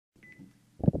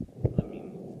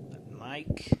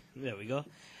mic. There we go.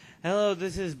 Hello,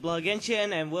 this is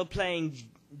Blogentian, and we're playing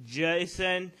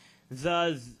Jason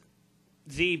the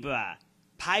Zebra.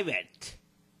 Pirate.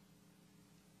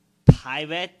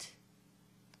 Pirate?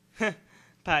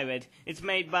 Pirate. It's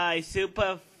made by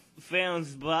Super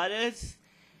Films Brothers,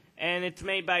 and it's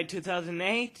made by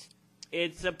 2008.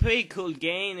 It's a pretty cool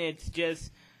game. It's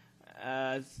just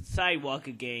a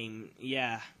sidewalker game.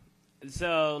 Yeah.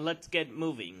 So let's get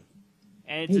moving.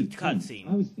 And it's a cutscene.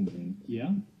 I was thinking, Yeah?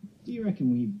 do you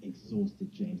reckon we've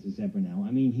exhausted James the Zebra now?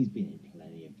 I mean, he's been in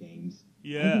plenty of games.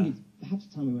 Yeah. I think it's perhaps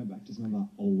time we went back to some of our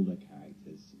older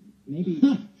characters. Maybe...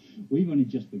 We've only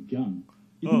just begun.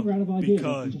 You think we're out of ideas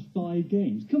after just 5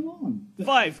 games? Come on!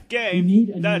 5 games? We need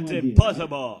a new That's idea,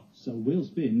 impossible. right? So we'll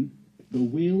spin the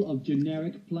wheel of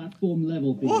generic platform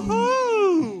level themes.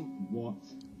 Woohoo! What?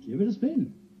 Give it a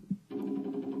spin.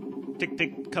 Tick,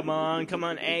 tick, come on,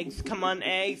 eggs, come on,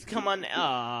 eggs, come on,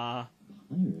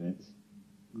 Pirate?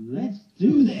 Let's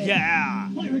do this! Yeah!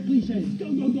 Pirate cliches,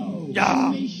 go, go, go! Yeah!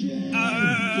 Animation!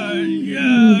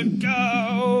 Yeah,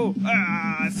 go!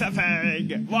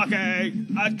 Surfing, walking,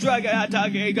 a dragon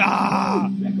attacking,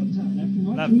 Record time, left and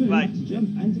right Left, to move, right. to jump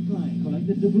and to climb. Collect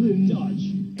the doubloon, dodge.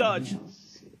 Dodge.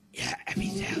 Yeah, every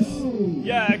cell.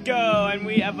 Yeah, go, and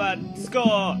we have a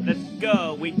score. Let's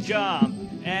go, we jump.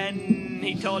 And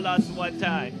he told us what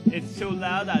time. It's too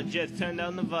loud, I'll just turn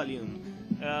down the volume.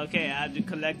 Okay, I have to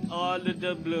collect all the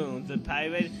doubloons. The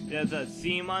pirate, there's a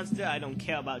sea monster. I don't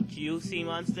care about you, sea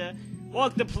monster.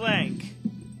 Walk the plank.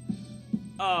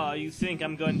 Oh, you think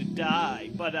I'm going to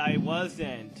die, but I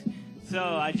wasn't. So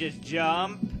I just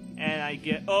jump, and I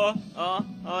get, oh,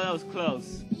 that was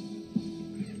close.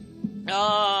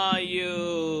 Oh,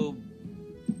 you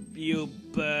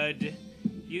bird.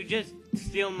 You just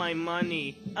steal my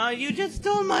money. Oh, you just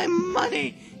stole my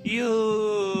money,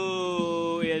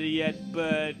 you idiot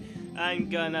bird. I'm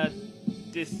gonna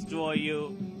destroy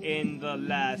you in the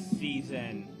last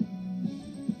season.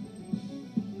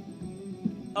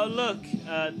 Oh, look,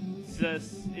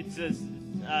 it says,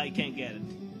 I can't get it.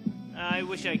 I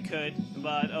wish I could,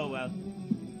 but oh well.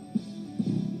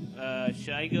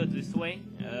 Should I go this way?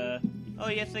 Oh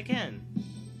yes I can.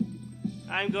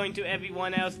 I'm going to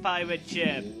everyone else pirate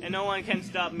ship, and no one can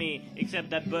stop me except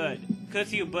that bird.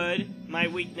 Curse you, bird, my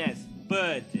weakness,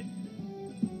 bird.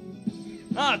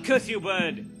 Ah, curse you,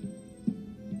 bird.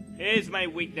 Here's my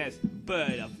weakness,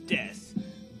 bird of death.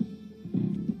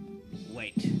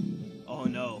 Wait, oh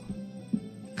no,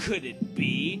 could it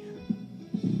be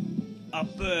a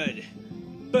bird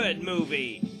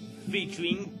movie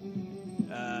featuring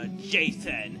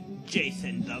Jason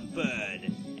the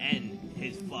bird and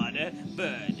his father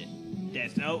Bird.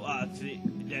 There's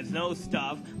no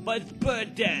stuff, but it's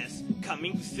Bird Death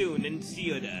coming soon in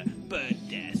theater. Bird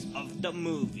Death of the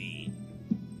movie,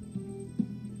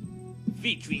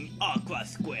 featuring Aqua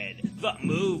Squid the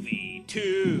movie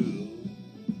too.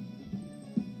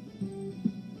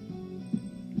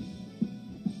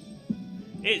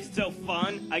 It's so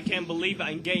fun, I can't believe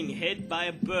I'm getting hit by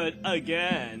a bird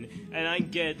again. And I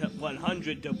get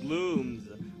 100 doubloons.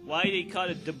 Why they call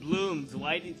it doubloons?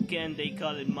 Why can't they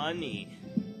call it money?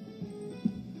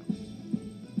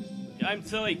 I'm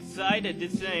so excited,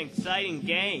 this is an exciting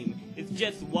game. It's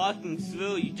just walking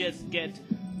through, you just get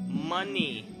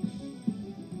money.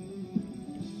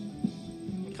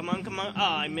 Come on. Oh,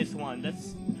 I missed one.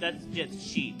 That's just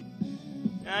cheap.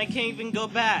 And I can't even go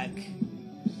back.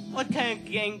 What kind of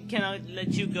game can I let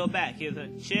you go back? Here's a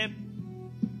chip.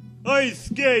 I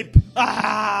escape!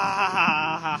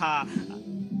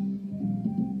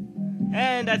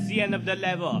 And that's the end of the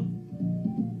level.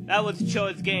 That was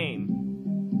Cho's game.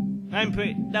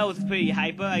 That was pretty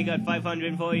hyper. I got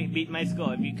 540, beat my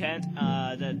score. If you can't,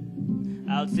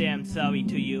 I'll say I'm sorry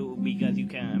to you because you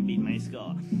can't beat my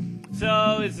score.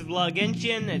 So, it's Vlog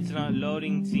Engine. It's not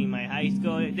loading, see my high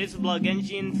score. This is Vlog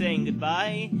Engine saying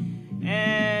goodbye.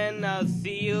 And I'll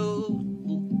see you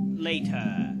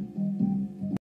later.